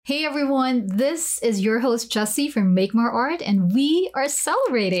Hey everyone, this is your host Jessie from Make More Art, and we are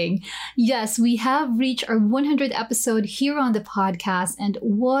celebrating. Yes, we have reached our 100th episode here on the podcast, and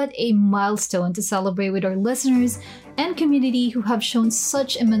what a milestone to celebrate with our listeners and community who have shown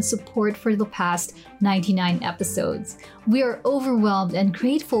such immense support for the past 99 episodes. We are overwhelmed and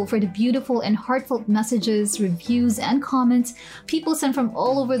grateful for the beautiful and heartfelt messages, reviews, and comments people send from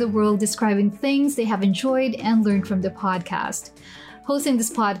all over the world describing things they have enjoyed and learned from the podcast. Hosting this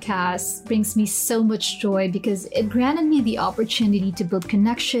podcast brings me so much joy because it granted me the opportunity to build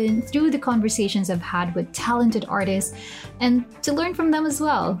connection through the conversations I've had with talented artists and to learn from them as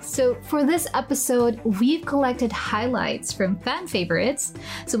well. So for this episode, we've collected highlights from fan favorites,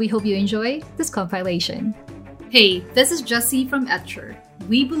 so we hope you enjoy this compilation. Hey, this is Jessie from Etcher.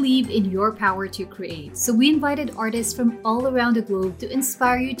 We believe in your power to create, so we invited artists from all around the globe to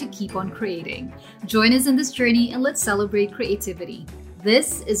inspire you to keep on creating. Join us in this journey and let's celebrate creativity.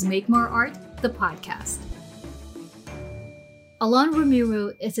 This is Make More Art, the podcast. Alan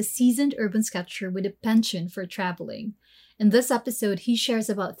Ramiro is a seasoned urban sketcher with a penchant for traveling. In this episode, he shares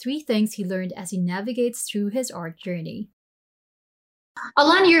about 3 things he learned as he navigates through his art journey.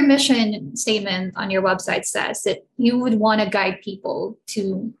 Alan, your mission statement on your website says that you would want to guide people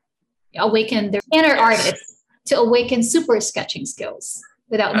to awaken their inner artists, to awaken super sketching skills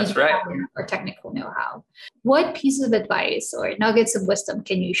without needing talent or technical know-how. What pieces of advice or nuggets of wisdom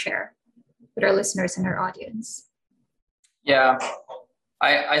can you share with our listeners and our audience? Yeah,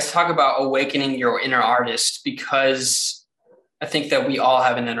 I talk about awakening your inner artist because I think that we all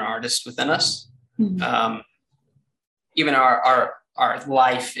have an inner artist within us. Mm-hmm. Even our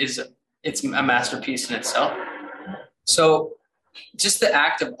life it's a masterpiece in itself. So just the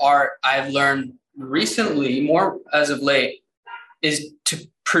act of art I've learned recently, more as of late, is to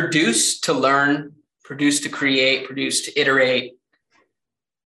produce, to learn, produce, to create, produce, to iterate,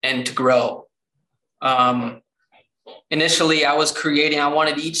 and to grow. Initially, I was creating, I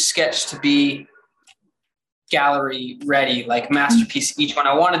wanted each sketch to be gallery ready, like masterpiece, each one.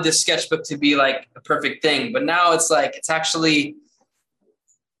 I wanted this sketchbook to be like a perfect thing, but now it's like, it's actually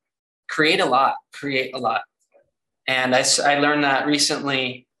create a lot. And I learned that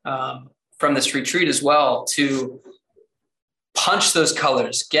recently from this retreat as well, to punch those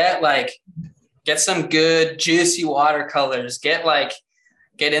colors, get some good juicy watercolors, get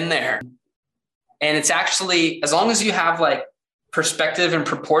in there. And it's actually, as long as you have like perspective and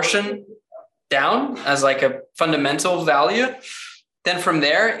proportion down as like a fundamental value, then from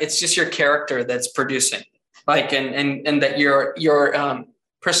there, it's just your character that's producing, like, and that your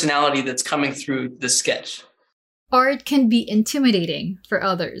personality that's coming through the sketch. Art can be intimidating for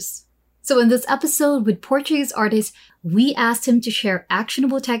others. So in this episode with Portuguese artist, we asked him to share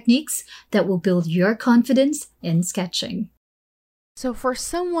actionable techniques that will build your confidence in sketching. So for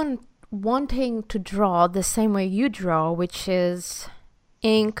someone wanting to draw the same way you draw, which is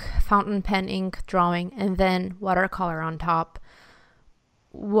ink, fountain pen ink drawing, and then watercolor on top,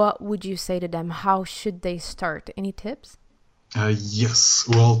 what would you say to them? How should they start? Any tips? Yes.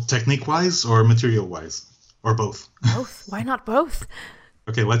 Well, technique-wise or material-wise? Or both? Both. Why not both?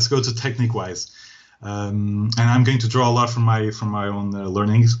 Okay, let's go to technique-wise. And I'm going to draw a lot from my own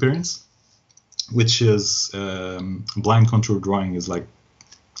learning experience, which is blind contour drawing is like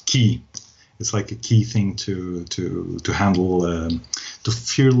key. It's like a key thing to handle, to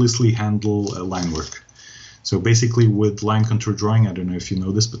fearlessly handle line work. So basically with line contour drawing, I don't know if you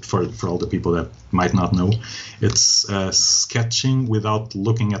know this, but for all the people that might not know, it's sketching without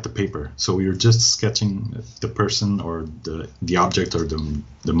looking at the paper. So you're just sketching the person or the object or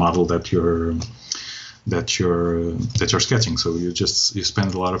the model that you're sketching. So you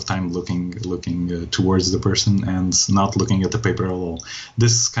spend a lot of time looking towards the person and not looking at the paper at all.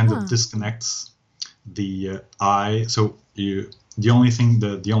 This kind of disconnects the eye. So the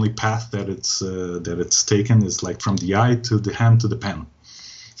only path that it's taken is like from the eye to the hand to the pen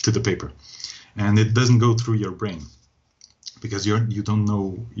to the paper, and it doesn't go through your brain because you don't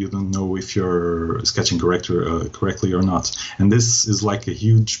know if you're sketching correctly or not. And this is like a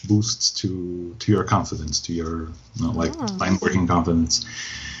huge boost to your confidence, to your line working confidence.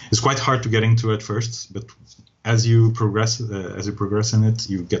 It's quite hard to get into at first, but as you progress in it,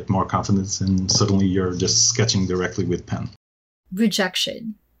 you get more confidence, and suddenly you're just sketching directly with pen.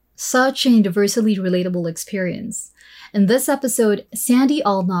 Rejection. Such an universally relatable experience. In this episode, Sandy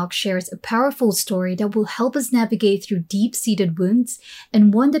Alnock shares a powerful story that will help us navigate through deep-seated wounds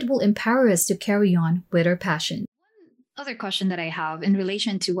and one that will empower us to carry on with our passion. One other question that I have in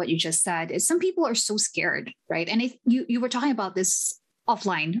relation to what you just said is some people are so scared, right? And you were talking about this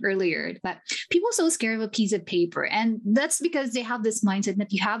offline earlier, that people are so scared of a piece of paper. And that's because they have this mindset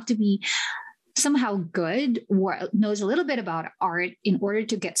that you have to be somehow good or knows a little bit about art in order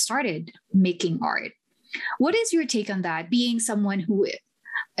to get started making art. What is your take on that, being someone who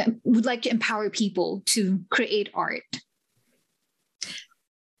would like to empower people to create art?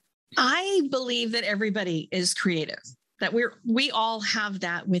 I believe that everybody is creative, that we all have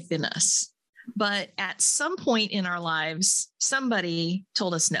that within us. But at some point in our lives, somebody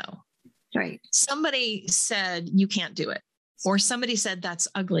told us no. Right. Somebody said, you can't do it. Or somebody said, that's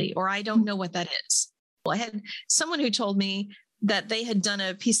ugly, or I don't know what that is. Well, I had someone who told me that they had done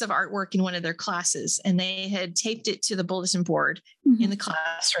a piece of artwork in one of their classes and they had taped it to the bulletin board in the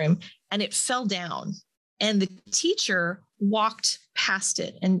classroom and it fell down. And the teacher walked past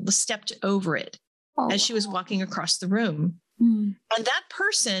it and stepped over it as she was walking across the room. And that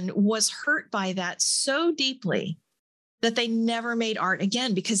person was hurt by that so deeply that they never made art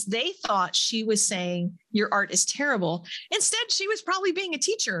again because they thought she was saying your art is terrible. Instead, she was probably being a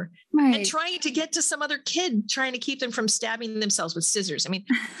teacher and trying to get to some other kid, trying to keep them from stabbing themselves with scissors. I mean,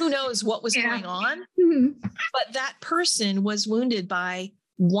 who knows what was going on? But that person was wounded by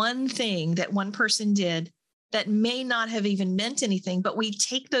one thing that one person did that may not have even meant anything, but we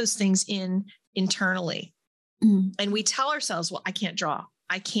take those things in internally and we tell ourselves, well, I can't draw.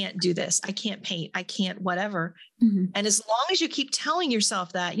 I can't do this. I can't paint. I can't whatever. And as long as you keep telling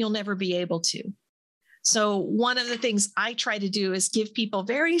yourself that, you'll never be able to. So one of the things I try to do is give people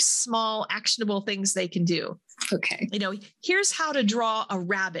very small, actionable things they can do. Okay. You know, here's how to draw a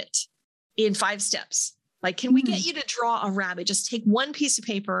rabbit in 5 steps. Like, can we get you to draw a rabbit? Just take one piece of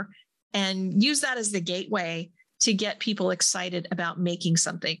paper and use that as the gateway to get people excited about making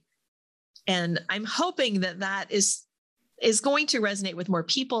something. And I'm hoping that that is going to resonate with more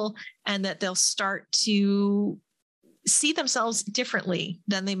people and that they'll start to see themselves differently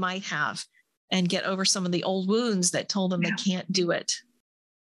than they might have and get over some of the old wounds that told them they can't do it.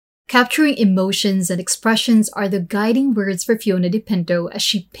 Capturing emotions and expressions are the guiding words for Fiona Di Pinto as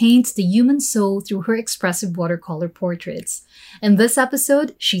she paints the human soul through her expressive watercolor portraits. In this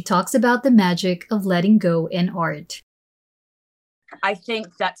episode, she talks about the magic of letting go in art. I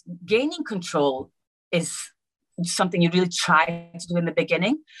think that gaining control is something you really try to do in the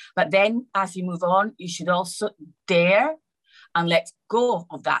beginning, but then as you move on, you should also dare and let go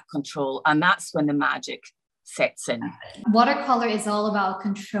of that control, and that's when the magic sets in. Watercolor is all about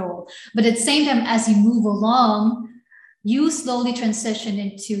control, but at the same time, as you move along, you slowly transition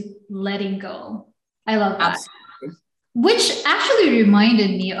into letting go. I love that. Absolutely. Which actually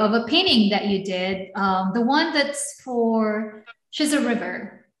reminded me of a painting that you did, the one that's for Chisholm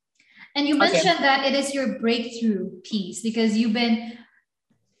River. And you mentioned that it is your breakthrough piece because you've been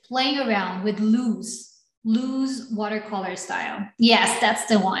playing around with loose watercolor style. Yes, that's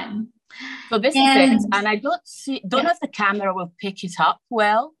the one. So this is it. And I don't know if the camera will pick it up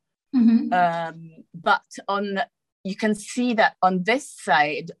well, but you can see that on this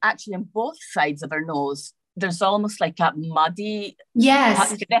side, actually on both sides of her nose, there's almost like a muddy. Yes.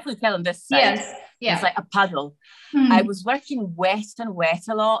 You can definitely tell on this side. Yes. Yeah. It's like a puddle. I was working wet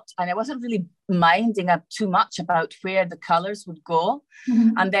a lot, and I wasn't really minding too much about where the colors would go.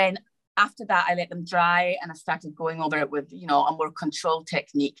 And then after that, I let them dry and I started going over it with, a more controlled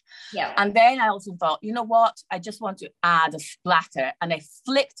technique. Yeah. And then I also thought, you know what? I just want to add a splatter. And I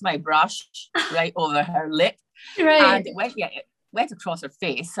flicked my brush right over her lip. Right. And it went across her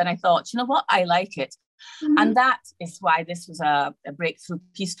face. And I thought, you know what? I like it. And that is why this was a breakthrough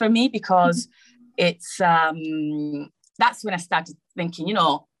piece for me, because it's that's when I started thinking,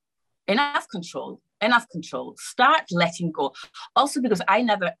 enough control, start letting go. Also because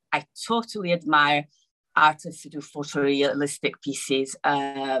I totally admire artists who do photorealistic pieces.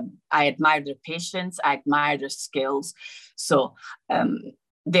 I admire their patience, I admire their skills. So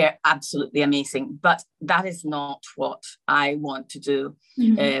they're absolutely amazing, but that is not what I want to do.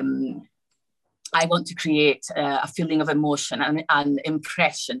 I want to create a feeling of emotion and an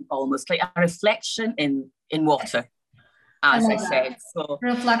impression, almost like a reflection in water, as I said. So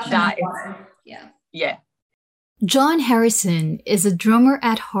reflection in water. Yeah. John Harrison is a drummer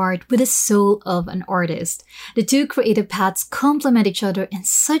at heart with the soul of an artist. The two creative paths complement each other in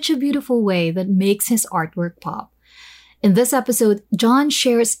such a beautiful way that makes his artwork pop. In this episode, John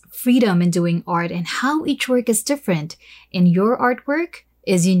shares freedom in doing art and how each work is different. In your artwork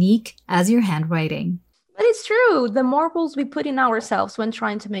is unique as your handwriting. But it's true. The more rules we put in ourselves when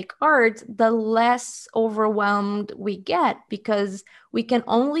trying to make art, the less overwhelmed we get because we can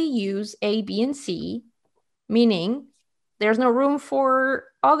only use A, B, and C, meaning there's no room for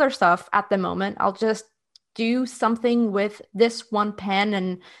other stuff at the moment. I'll just do something with this one pen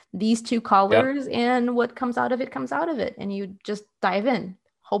and these two colors, and what comes out of it comes out of it, and you just dive in.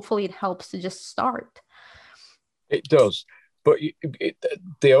 Hopefully it helps to just start. It does. But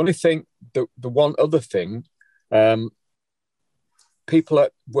the only thing, the one other thing, people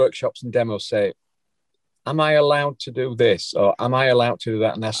at workshops and demos say, am I allowed to do this? Or am I allowed to do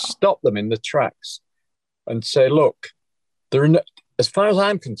that? And I stop them in the tracks and say, look, as far as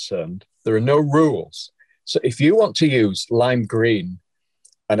I'm concerned, there are no rules. So if you want to use lime green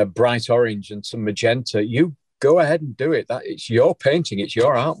and a bright orange and some magenta, you go ahead and do it. It's your painting, it's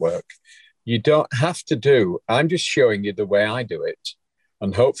your artwork. You don't have to do. I'm just showing you the way I do it,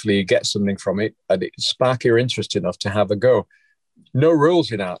 and hopefully you get something from it and it spark your interest enough to have a go. No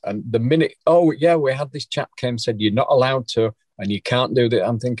rules in art. And the minute, we had this chap came and said you're not allowed to and you can't do that.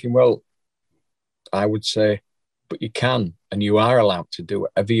 I'm thinking, well, I would say, but you can, and you are allowed to do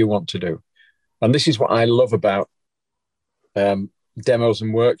whatever you want to do. And this is what I love about demos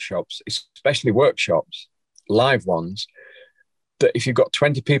and workshops, especially workshops, live ones, that if you've got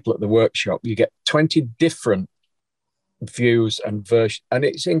 20 people at the workshop, you get 20 different views and versions, and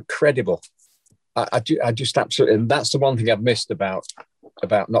it's incredible. I just absolutely, and that's the one thing I've missed about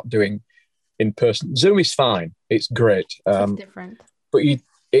not doing in person. Zoom is fine, it's great, it's different, but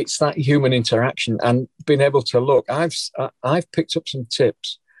it's that human interaction and being able to look. I've picked up some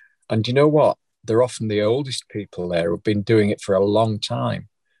tips, and you know what? They're often the oldest people there who've been doing it for a long time,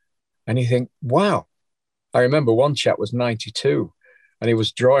 and you think, wow. I remember one chap was 92 and he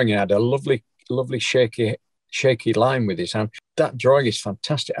was drawing and had a lovely shaky line with his hand. That drawing is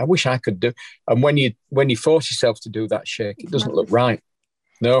fantastic. I wish I could do. And when you force yourself to do that shake, it doesn't look right.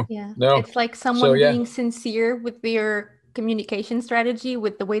 No. It's like someone being sincere with their communication strategy,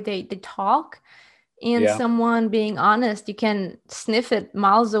 with the way they talk, and someone being honest. You can sniff it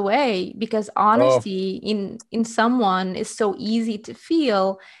miles away, because honesty in someone is so easy to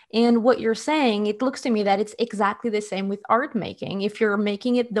feel. And what you're saying, it looks to me that it's exactly the same with art making. If you're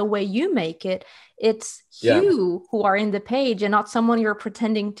making it the way you make it, it's you who are in the page and not someone you're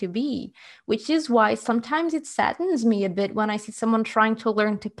pretending to be, which is why sometimes it saddens me a bit when I see someone trying to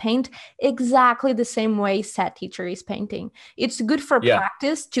learn to paint exactly the same way set teacher is painting. It's good for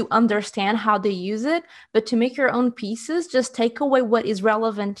practice to understand how to use it, but to make your own pieces, just take away what is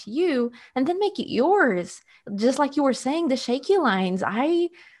relevant to you and then make it yours. Just like you were saying, the shaky lines.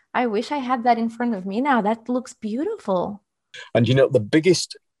 I wish I had that in front of me now. That looks beautiful. And you know, the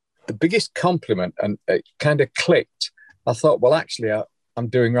biggest compliment, and it kind of clicked. I thought, well, actually, I'm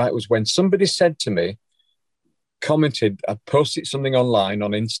doing right, was when somebody said to me, commented, I posted something online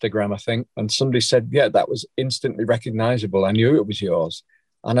on Instagram, I think, and somebody said, yeah, that was instantly recognizable. I knew it was yours.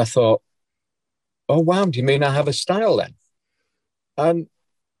 And I thought, oh, wow, do you mean I have a style then? And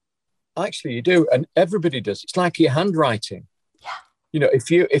actually you do, and everybody does. It's like your handwriting. Yeah. You know,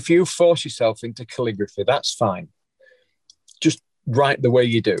 if you force yourself into calligraphy, that's fine. Just write the way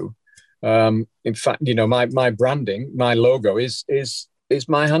you do. In fact, you know, my branding, my logo is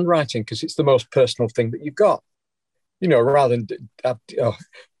my handwriting, because it's the most personal thing that you've got. You know, rather than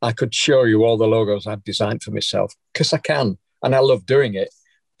I could show you all the logos I've designed for myself, because I can, and I love doing it.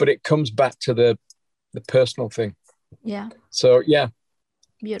 But it comes back to the personal thing. Yeah. So yeah.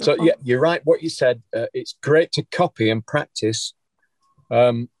 Beautiful. So yeah, you're right. What you said. It's great to copy and practice.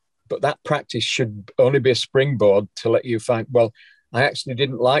 But that practice should only be a springboard to let you find, well, I actually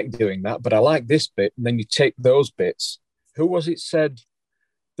didn't like doing that, but I like this bit. And then you take those bits. Who was it said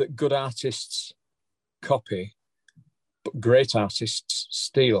that good artists copy, but great artists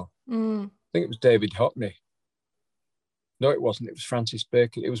steal? I think it was David Hockney. No, it wasn't. It was Francis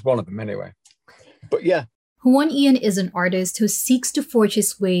Bacon. It was one of them anyway. But yeah. Juan Ian is an artist who seeks to forge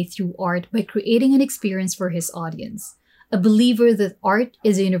his way through art by creating an experience for his audience. A believer that art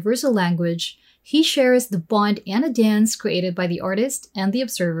is a universal language, he shares the bond and a dance created by the artist and the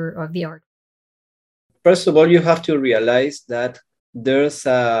observer of the art. First of all, you have to realize that there's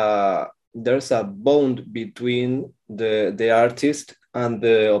a bond between the artist and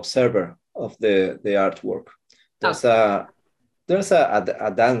the observer of the artwork. There's a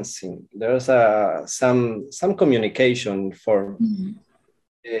dancing. There's some communication for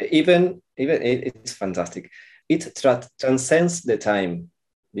even it's fantastic. It transcends the time,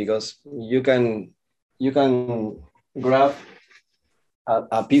 because you can grab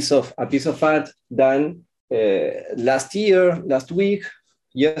a piece of art done last week,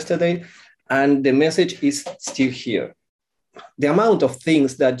 yesterday, and the message is still here. The amount of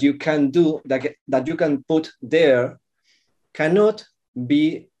things that you can do, that you can put there, cannot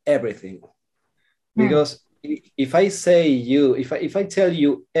be everything. Because if I tell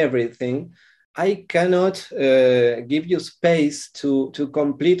you everything, I cannot give you space to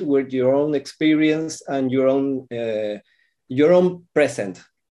complete with your own experience and your own present,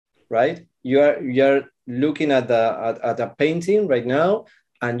 right? You are looking at a painting right now,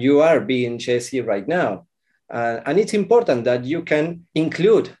 and you are being Jesse right now, and it's important that you can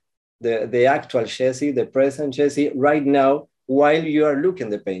include the actual Jesse, the present Jesse right now while you are looking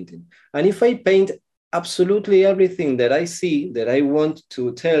the painting. And if I paint absolutely everything that I see that I want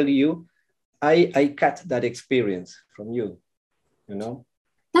to tell you, I cut that experience from you, you know?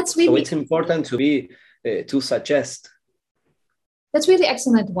 That's really... So it's important to be, to suggest. That's really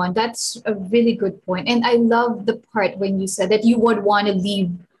excellent one. That's a really good point. And I love the part when you said that you would want to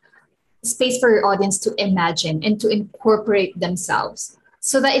leave space for your audience to imagine and to incorporate themselves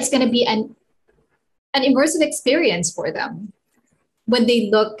so that it's going to be an immersive experience for them when they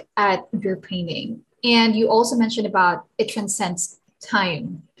look at your painting. And you also mentioned about it transcends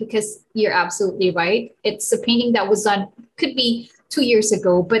time, because you're absolutely right. It's a painting that was done, could be 2 years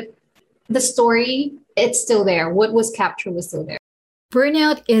ago, but the story, it's still there. What was captured was still there.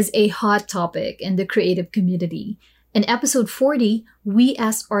 Burnout is a hot topic in the creative community. In episode 40, we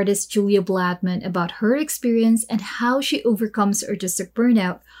asked artist Julia Blattman about her experience and how she overcomes artistic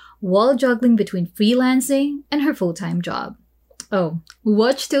burnout while juggling between freelancing and her full-time job. Oh,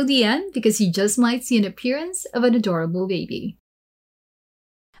 watch till the end because you just might see an appearance of an adorable baby.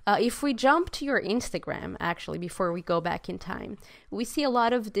 If we jump to your Instagram, actually, before we go back in time, we see a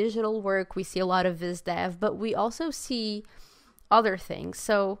lot of digital work, we see a lot of VizDev, but we also see other things.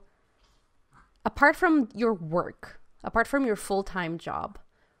 So apart from your work, apart from your full-time job,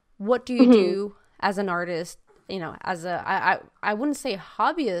 what do you do as an artist, you know, as a, I wouldn't say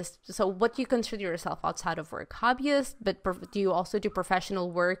hobbyist. So what do you consider yourself outside of work? Hobbyist, but do you also do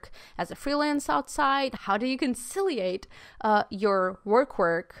professional work as a freelance outside? How do you conciliate your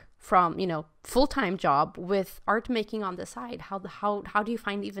work from, you know, full-time job with art making on the side? How do you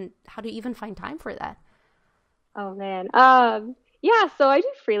even find time for that? Oh man. Yeah, so I do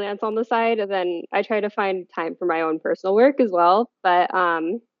freelance on the side, and then I try to find time for my own personal work as well. But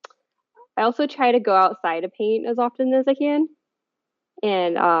I also try to go outside to paint as often as I can.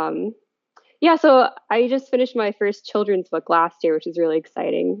 And yeah, so I just finished my first children's book last year, which is really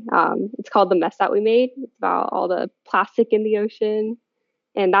exciting. It's called The Mess That We Made. It's about all the plastic in the ocean.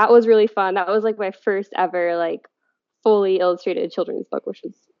 And that was really fun. That was like my first ever like fully illustrated children's book, which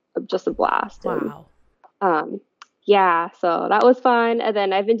was just a blast. Wow. And, yeah, so that was fun. And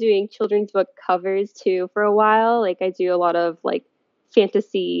then I've been doing children's book covers too for a while. Like I do a lot of like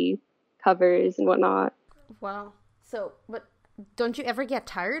fantasy covers and whatnot. Wow. So, but don't you ever get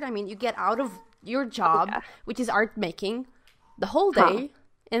tired? I mean, you get out of your job, which is art making, the whole day,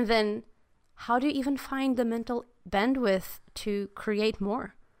 and then how do you even find the mental bandwidth to create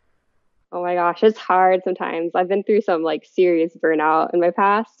more? Oh my gosh, it's hard sometimes. I've been through some like serious burnout in my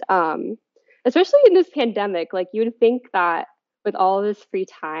past. Especially in this pandemic, like you would think that with all this free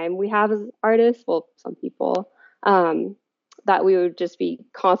time we have as artists, well, some people, that we would just be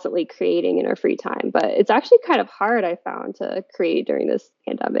constantly creating in our free time. But it's actually kind of hard, I found, to create during this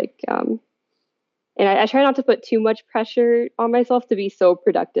pandemic. And I try not to put too much pressure on myself to be so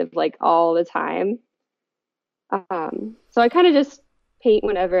productive like all the time. So I kind of just paint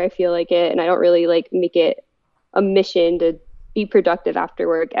whenever I feel like it, and I don't really like make it a mission to be productive after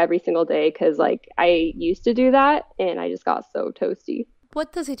work every single day, because like I used to do that and I just got so toasty.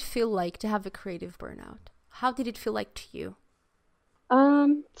 What does it feel like to have a creative burnout? How did it feel like to you?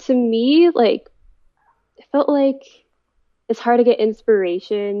 To me, like it felt like it's hard to get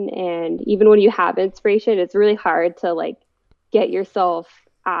inspiration, and even when you have inspiration, it's really hard to like get yourself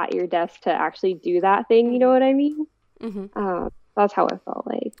at your desk to actually do that thing, you know what I mean? That's how I felt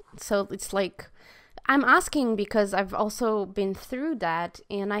like. So it's like, I'm asking because I've also been through that,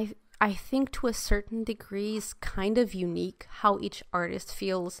 and I think to a certain degree is kind of unique how each artist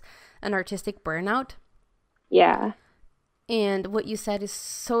feels an artistic burnout. Yeah. And what you said is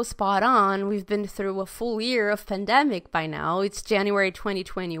so spot on. We've been through a full year of pandemic by now. It's January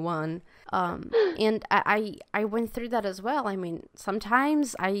 2021. And I went through that as well. I mean,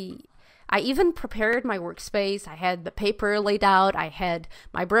 sometimes I even prepared my workspace. I had the paper laid out. I had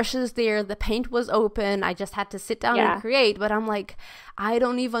my brushes there. The paint was open. I just had to sit down and create. But I'm like, I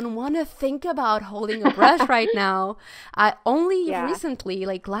don't even want to think about holding a brush right now. Recently,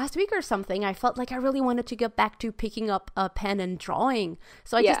 like last week or something, I felt like I really wanted to get back to picking up a pen and drawing.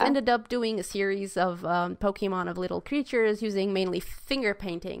 So I just ended up doing a series of Pokemon of little creatures using mainly finger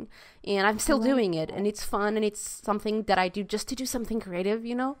painting. And I'm still doing it. And it's fun. And it's something that I do just to do something creative,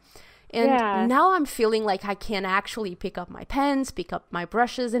 you know? And now I'm feeling like I can actually pick up my pens, pick up my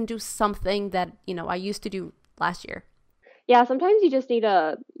brushes, and do something that, I used to do last year. Yeah, sometimes you just need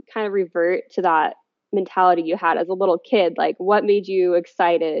to kind of revert to that mentality you had as a little kid. Like, what made you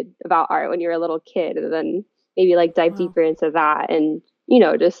excited about art when you were a little kid? And then maybe like dive deeper into that and,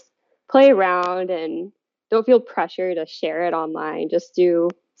 just play around and don't feel pressure to share it online. Just do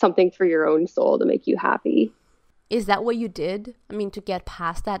something for your own soul to make you happy. Is that what you did? I mean, to get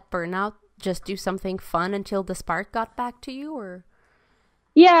past that burnout, just do something fun until the spark got back to you, or?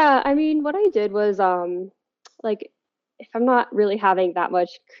 Yeah, I mean, what I did was like if I'm not really having that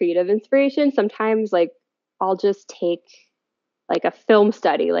much creative inspiration, sometimes like I'll just take like a film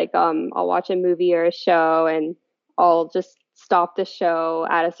study, like I'll watch a movie or a show and I'll just stop the show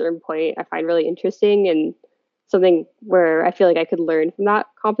at a certain point I find really interesting and something where I feel like I could learn from that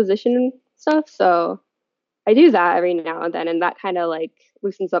composition and stuff. So I do that every now and then, and that kind of like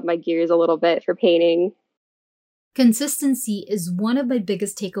loosens up my gears a little bit for painting. Consistency is one of my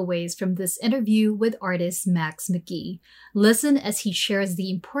biggest takeaways from this interview with artist Max McGee. Listen as he shares the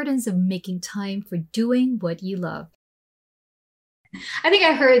importance of making time for doing what you love. I think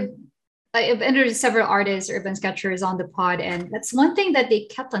I've interviewed several artists, urban sketchers on the pod, and that's one thing that they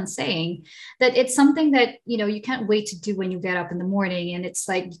kept on saying, that it's something that, you can't wait to do when you get up in the morning. And it's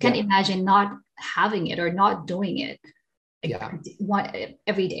like, you can't imagine not having it or not doing it.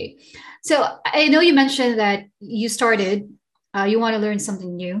 Every day. So I know you mentioned that you started, you want to learn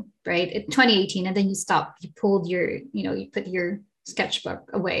something new, right? In 2018, and then you stopped, you pulled you put your sketchbook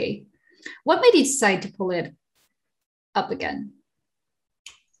away. What made you decide to pull it up again?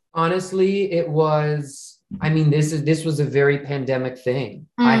 Honestly, it was, this was a very pandemic thing.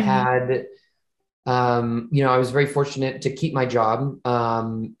 I had, I was very fortunate to keep my job.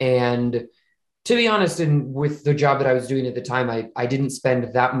 And to be honest, and with the job that I was doing at the time, I didn't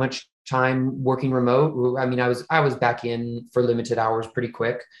spend that much time working remote. I was back in for limited hours pretty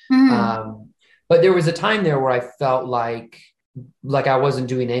quick. But there was a time there where I felt like I wasn't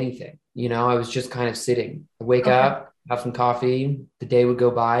doing anything. I was just kind of sitting. I wake up, have some coffee, the day would go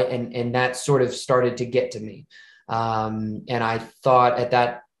by, and that sort of started to get to me. And I thought at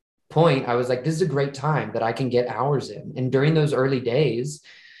that point, I was like, this is a great time that I can get hours in. And during those early days,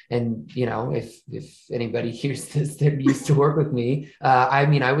 and, if anybody hears this that used to work with me,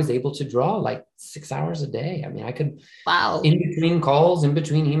 I was able to draw like 6 hours a day. I could, in between calls, in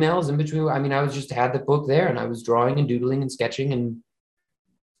between emails, I was just had the book there and I was drawing and doodling and sketching. And,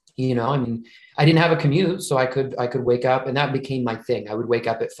 I didn't have a commute, so I could wake up, and that became my thing. I would wake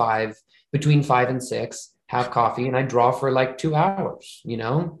up at between 5 and 6, have coffee, and I'd draw for like 2 hours.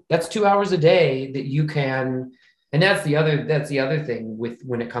 That's 2 hours a day that you can. And that's the other thing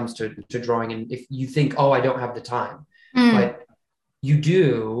when it comes to drawing. And if you think, oh, I don't have the time, but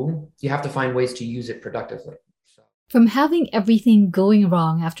you have to find ways to use it productively. From having everything going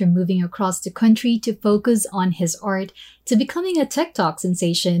wrong after moving across the country to focus on his art to becoming a TikTok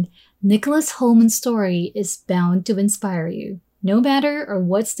sensation, Nicholas Holman's story is bound to inspire you, no matter or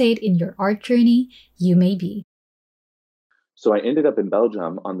what state in your art journey you may be. So I ended up in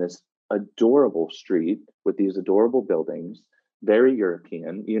Belgium on this adorable street with these adorable buildings, very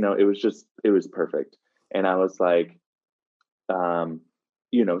European. It was perfect. And I was like,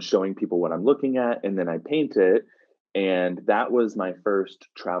 showing people what I'm looking at, and then I paint it. And that was my first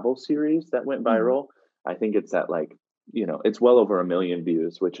travel series that went viral. I think it's at it's well over 1 million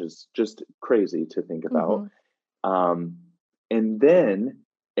views, which is just crazy to think about. And then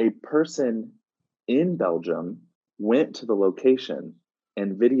a person in Belgium went to the location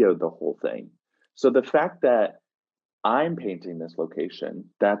and videoed the whole thing. So the fact that I'm painting this location,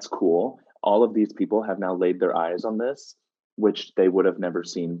 that's cool. All of these people have now laid their eyes on this, which they would have never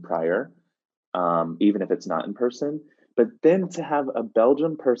seen prior, even if it's not in person. But then to have a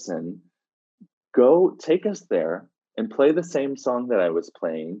Belgian person go take us there and play the same song that I was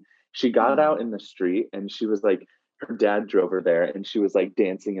playing. She got out in the street and she was like, her dad drove her there and she was like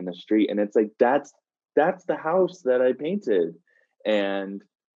dancing in the street. And it's like, that's the house that I painted. And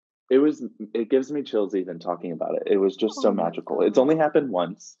it gives me chills even talking about it. It was just so magical. It's only happened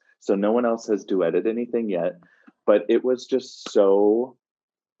once, so no one else has duetted anything yet, but it was just so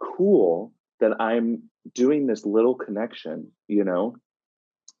cool that I'm doing this little connection,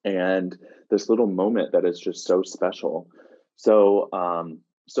 and this little moment that is just so special. So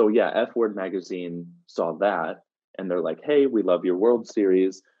F Word Magazine saw that and they're like, hey, we love your World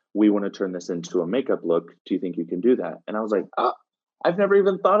Series. We want to turn this into a makeup look. Do you think you can do that? And I was like, I've never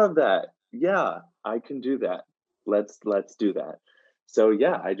even thought of that. Yeah, I can do that. Let's do that. So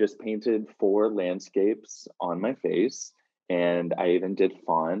yeah, I just painted 4 landscapes on my face, and I even did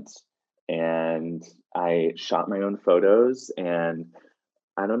fonts. and I shot my own photos, and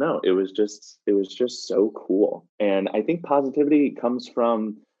I don't know, it was just so cool. And I think positivity comes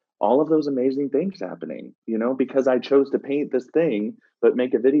from all of those amazing things happening, you know, because I chose to paint this thing, but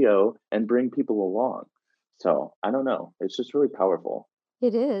make a video and bring people along. So I don't know. It's just really powerful.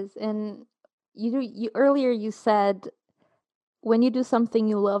 It is. And you earlier you said when you do something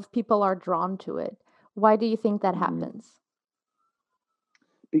you love, people are drawn to it. Why do you think that happens?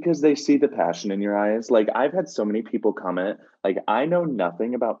 Because they see the passion in your eyes. Like, I've had so many people comment, like, I know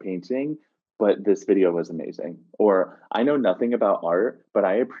nothing about painting, but this video was amazing. Or I know nothing about art, but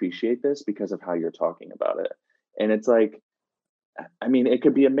I appreciate this because of how you're talking about it. And it's like, I mean, it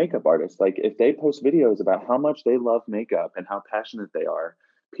could be a makeup artist. Like, if they post videos about how much they love makeup and how passionate they are,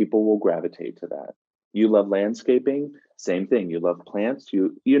 people will gravitate to that. You love landscaping, same thing. You love plants,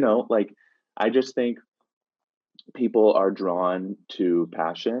 you know, like, I just think people are drawn to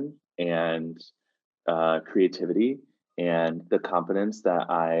passion and creativity, and the confidence that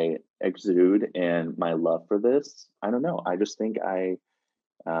I exude and my love for this. I don't know. I just think I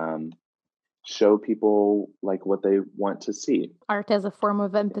show people like what they want to see. Art as a form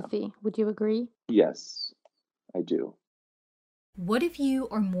of empathy. Yeah. Would you agree? Yes, I do. What if you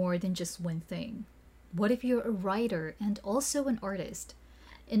are more than just one thing? What if you're a writer and also an artist?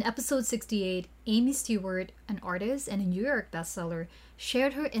 In episode 68, Amy Stewart, an artist and a New York bestseller,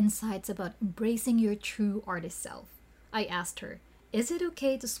 shared her insights about embracing your true artist self. I asked her, is it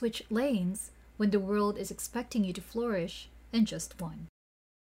okay to switch lanes when the world is expecting you to flourish in just one?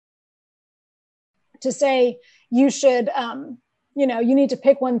 To say you should, you need to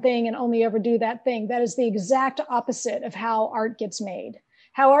pick one thing and only ever do that thing, that is the exact opposite of how art gets made.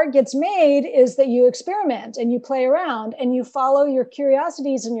 How art gets made is that you experiment and you play around and you follow your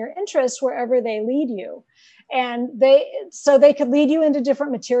curiosities and your interests wherever they lead you. And they could lead you into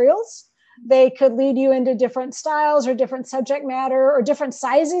different materials. They could lead you into different styles or different subject matter or different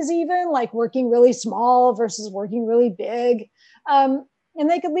sizes, even like working really small versus working really big. And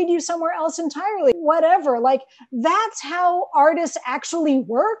they could lead you somewhere else entirely, whatever. Like, that's how artists actually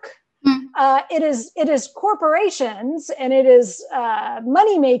work. It is corporations and it is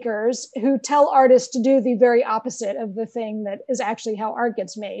money makers who tell artists to do the very opposite of the thing that is actually how art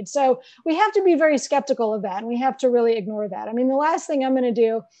gets made. So we have to be very skeptical of that, and we have to really ignore that. I mean, the last thing I'm going to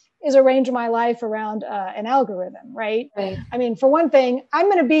do is arrange my life around an algorithm, right? I mean, for one thing, I'm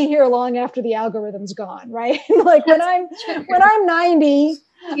going to be here long after the algorithm's gone, right? Like when I'm 90,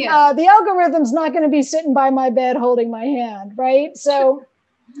 the algorithm's not going to be sitting by my bed holding my hand, right? So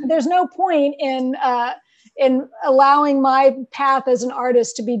there's no point in allowing my path as an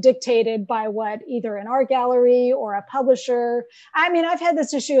artist to be dictated by what either an art gallery or a publisher. I mean, I've had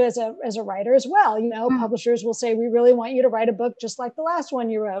this issue as a writer as well. You know, publishers will say, we really want you to write a book just like the last one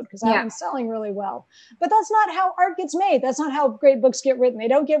you wrote, because that one's selling really well. But that's not how art gets made. That's not how great books get written. They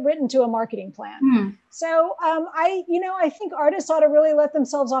don't get written to a marketing plan. So I think artists ought to really let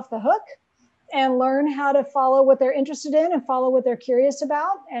themselves off the hook and learn how to follow what they're interested in and follow what they're curious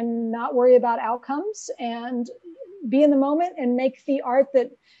about and not worry about outcomes and be in the moment and make the art that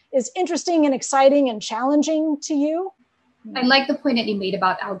is interesting and exciting and challenging to you. I like the point that you made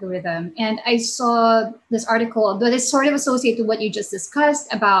about algorithm. And I saw this article that is sort of associated to what you just discussed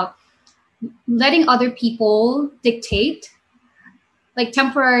about letting other people dictate, like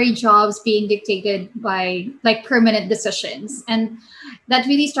temporary jobs being dictated by like permanent decisions. And that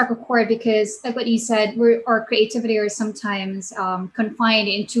really struck a chord because, like what you said, our creativity are sometimes confined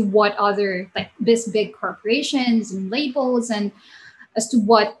into what other, like this big corporations and labels, and as to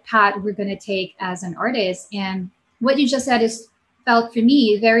what path we're going to take as an artist. And what you just said felt for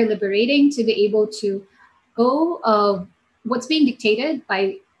me very liberating, to be able to go of what's being dictated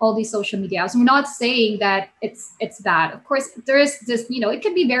by all these social media. So we're not saying that it's bad. Of course, there is this, it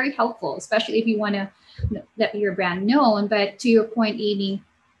can be very helpful, especially if you want to let your brand known. But to your point, Amy,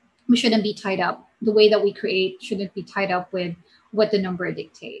 we shouldn't be tied up. The way that we create shouldn't be tied up with what the number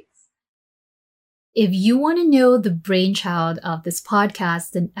dictates. If you want to know the brainchild of this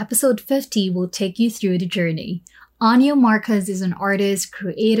podcast, then episode 50 will take you through the journey. Anya Marquez is an artist,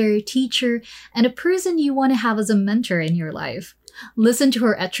 creator, teacher, and a person you want to have as a mentor in your life. Listen to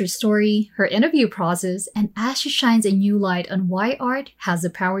her etcher story, her interview process, and as she shines a new light on why art has the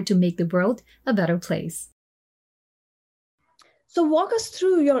power to make the world a better place. So walk us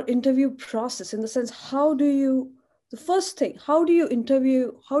through your interview process, in the sense, how do you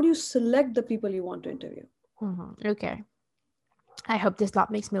interview, how do you select the people you want to interview? Okay. I hope this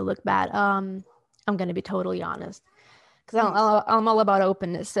not makes me look bad. I'm going to be totally honest, because I'm all about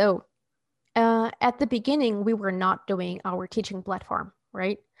openness. So at the beginning, we were not doing our teaching platform.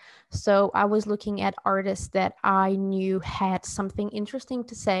 right? So I was looking at artists that I knew had something interesting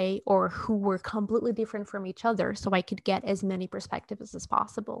to say or who were completely different from each other, so I could get as many perspectives as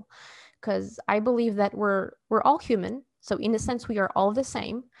possible. Because I believe that we're all human. So in a sense, we are all the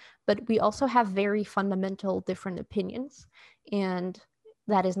same, but we also have very fundamental different opinions. And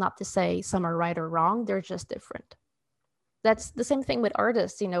that is not to say some are right or wrong, they're just different. That's the same thing with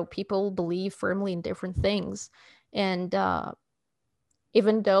artists. You know, people believe firmly in different things. And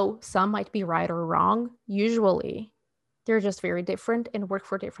even though some might be right or wrong, usually they're just very different and work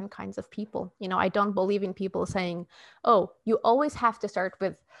for different kinds of people. You know, I don't believe in people saying, oh, you always have to start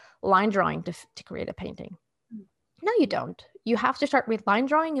with line drawing to create a painting. No, you don't. You have to start with line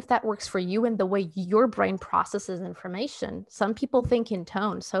drawing if that works for you and the way your brain processes information. Some people think in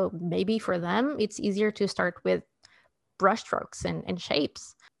tone, so maybe for them, it's easier to start with brushstrokes and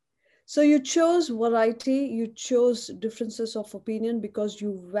shapes. So you chose variety, you chose differences of opinion because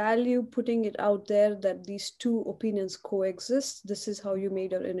you value putting it out there that these two opinions coexist. This is how you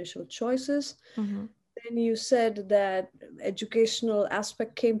made your initial choices. Mm-hmm. Then you said that educational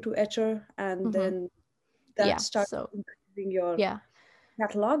aspect came to Etcher, and then that started improving your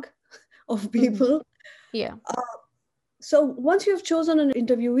catalog of people. Yeah. So once you have chosen an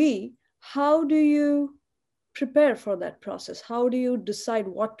interviewee, how do you prepare for that process? How do you decide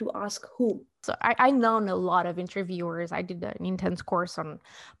what to ask whom? So I known a lot of interviewers. I did an intense course on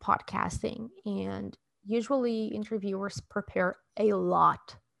podcasting, and usually interviewers prepare a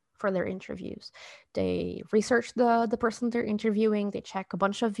lot for their interviews. They research the person they're interviewing, they check a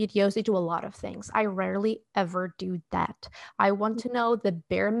bunch of videos, they do a lot of things. I rarely ever do that. I want to know the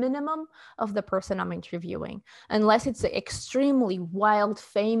bare minimum of the person I'm interviewing, unless it's an extremely wild,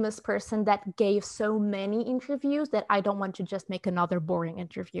 famous person that gave so many interviews that I don't want to just make another boring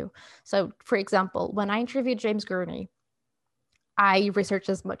interview. So for example, when I interviewed James Gurney, I researched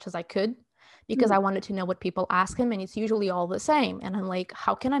as much as I could, because I wanted to know what people ask him, and it's usually all the same. And I'm like,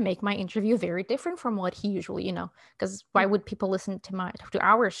 how can I make my interview very different from what he usually, you know, because why would people listen to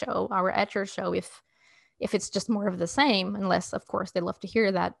our show, our Etcher show, if it's just more of the same, unless of course they love to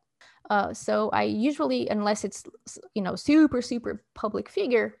hear that. So I usually, unless it's, you know, super public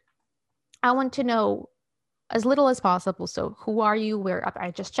figure, I want to know as little as possible. So who are you? Where?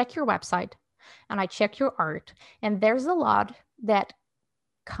 I just check your website and I check your art, and there's a lot that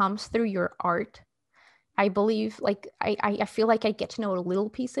comes through your art. I believe, like, I feel like I get to know a little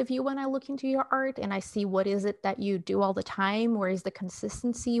piece of you when I look into your art, and I see what is it that you do all the time, where is the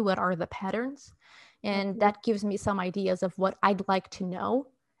consistency, what are the patterns, and that gives me some ideas of what I'd like to know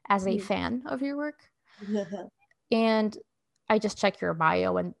as a fan of your work. And I just check your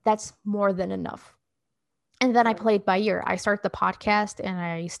bio, and that's more than enough. And then I play it by ear. I start the podcast and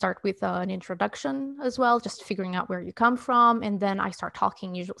I start with an introduction as well, just figuring out where you come from. And then I start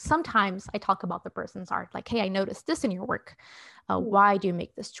talking. Usually, sometimes I talk about the person's art, like, hey, I noticed this in your work. Why do you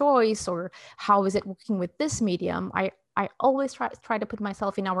make this choice? Or how is it working with this medium? I always try to put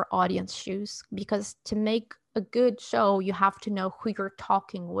myself in our audience shoes, because to make a good show, you have to know who you're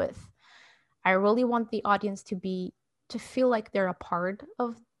talking with. I really want the audience to feel like they're a part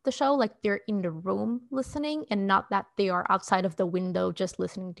of the show, like they're in the room listening, and not that they are outside of the window just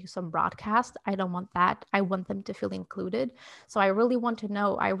listening to some broadcast. I don't want that. I want them to feel included. So I really want to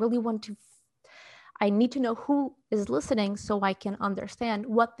know, I need to know who is listening so I can understand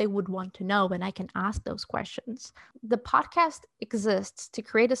what they would want to know, and I can ask those questions. The podcast exists to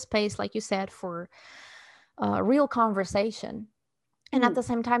create a space, like you said, for real conversation. And at the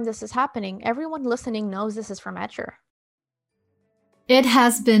same time this is happening, everyone listening knows this is from Etcher. It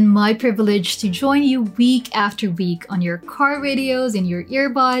has been my privilege to join you week after week on your car radios, in your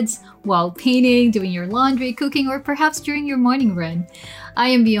earbuds, while painting, doing your laundry, cooking, or perhaps during your morning run. I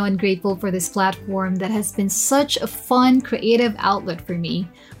am beyond grateful for this platform that has been such a fun, creative outlet for me.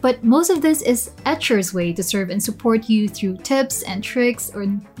 But most of this is Etcher's way to serve and support you through tips and tricks, or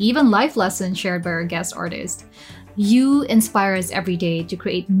even life lessons shared by our guest artist. You inspire us every day to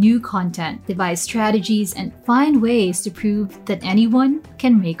create new content, devise strategies, and find ways to prove that anyone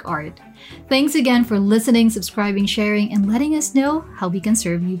can make art. Thanks again for listening, subscribing, sharing, and letting us know how we can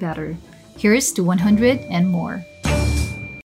serve you better. Here's to 100 and more.